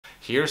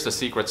Here's the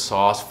secret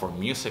sauce for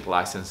music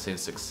licensing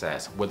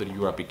success, whether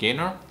you're a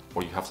beginner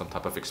or you have some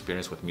type of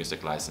experience with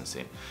music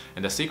licensing.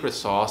 And the secret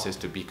sauce is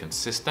to be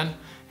consistent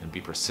and be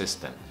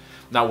persistent.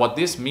 Now, what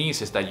this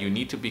means is that you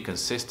need to be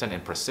consistent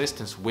and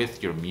persistent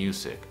with your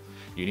music.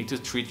 You need to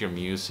treat your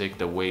music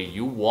the way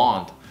you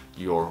want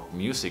your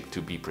music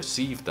to be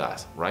perceived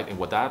as, right? And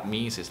what that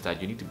means is that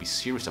you need to be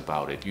serious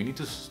about it. You need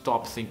to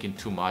stop thinking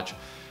too much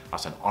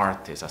as an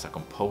artist, as a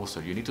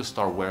composer. You need to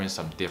start wearing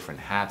some different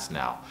hats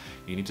now.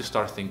 You need to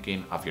start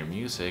thinking of your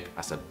music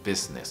as a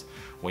business.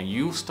 When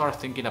you start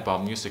thinking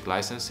about music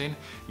licensing,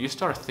 you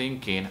start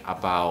thinking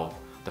about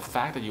the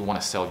fact that you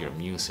want to sell your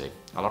music.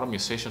 A lot of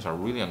musicians are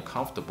really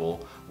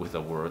uncomfortable with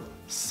the word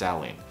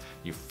selling.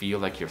 You feel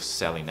like you're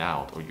selling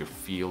out, or you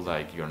feel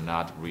like you're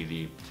not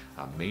really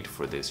made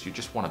for this. You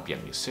just want to be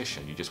a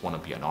musician. You just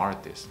want to be an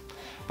artist.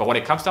 But when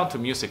it comes down to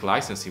music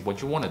licensing,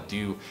 what you want to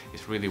do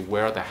is really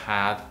wear the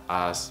hat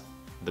as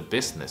the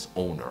business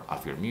owner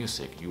of your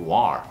music. You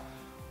are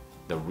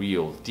the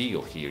real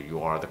deal here.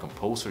 You are the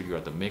composer, you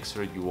are the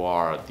mixer, you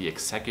are the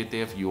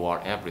executive, you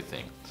are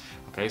everything.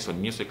 Okay, so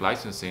in music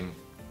licensing,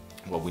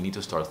 what we need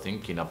to start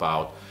thinking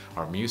about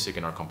our music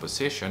and our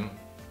composition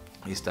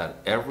is that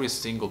every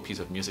single piece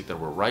of music that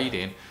we're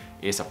writing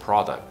is a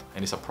product,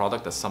 and it's a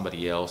product that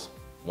somebody else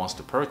wants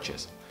to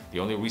purchase. The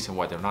only reason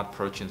why they're not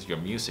purchasing your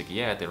music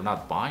yet, they're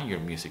not buying your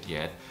music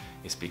yet,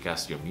 is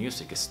because your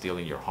music is still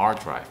in your hard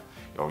drive,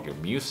 or your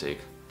music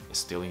is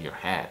still in your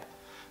head.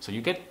 So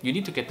you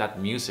need to get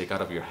that music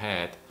out of your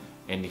head,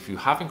 and if you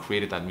haven't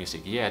created that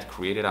music yet,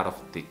 create it out of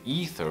the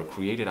ether,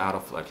 create it out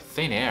of like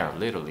thin air,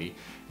 literally,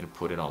 and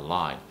put it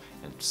online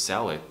and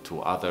sell it to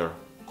other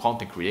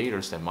content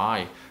creators that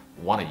might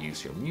want to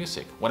use your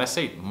music. When I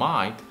say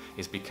might,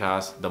 is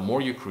because the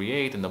more you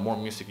create and the more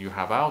music you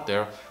have out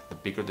there, the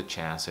bigger the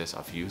chances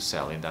of you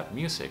selling that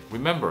music.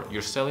 Remember,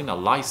 you're selling a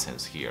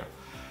license here.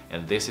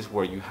 And this is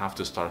where you have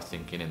to start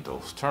thinking in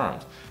those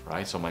terms,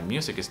 right? So my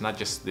music is not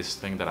just this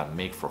thing that I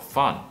make for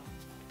fun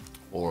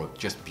or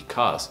just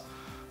because.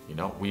 You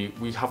know,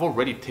 we have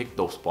already ticked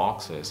those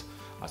boxes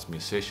as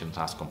musicians,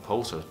 as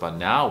composers, but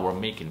now we're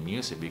making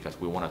music because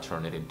we want to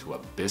turn it into a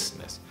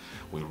business.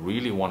 We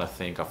really want to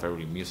think of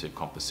every music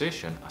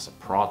composition as a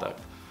product,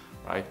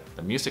 right?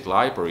 The music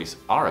libraries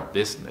are a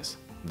business.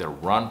 They're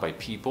run by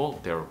people,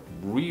 they're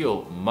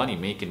real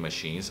money-making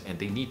machines, and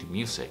they need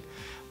music.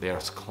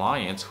 There's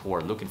clients who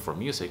are looking for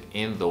music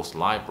in those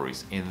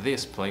libraries, in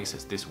these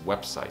places, these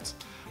websites.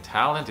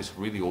 Talent is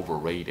really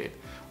overrated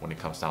when it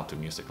comes down to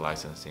music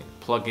licensing.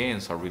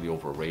 Plugins are really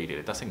overrated.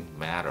 It doesn't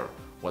matter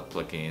what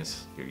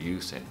plugins you're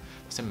using.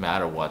 It doesn't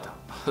matter what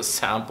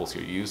samples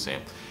you're using.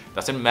 It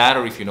doesn't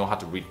matter if you know how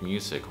to read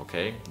music,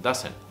 okay? It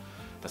doesn't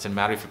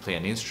matter if you play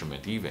an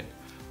instrument even.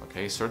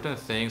 Okay, certain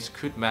things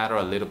could matter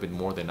a little bit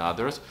more than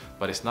others,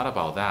 but it's not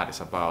about that.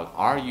 It's about,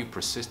 are you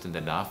persistent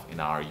enough and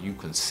are you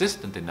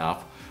consistent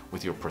enough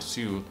with your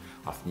pursuit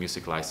of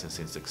music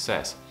licensing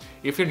success?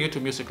 If you're new to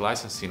music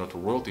licensing or to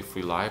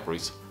royalty-free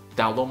libraries,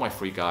 download my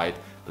free guide,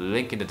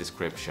 link in the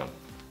description.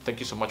 Thank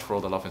you so much for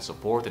all the love and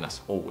support, and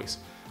as always,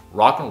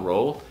 rock and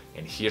roll,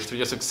 and here's to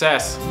your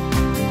success.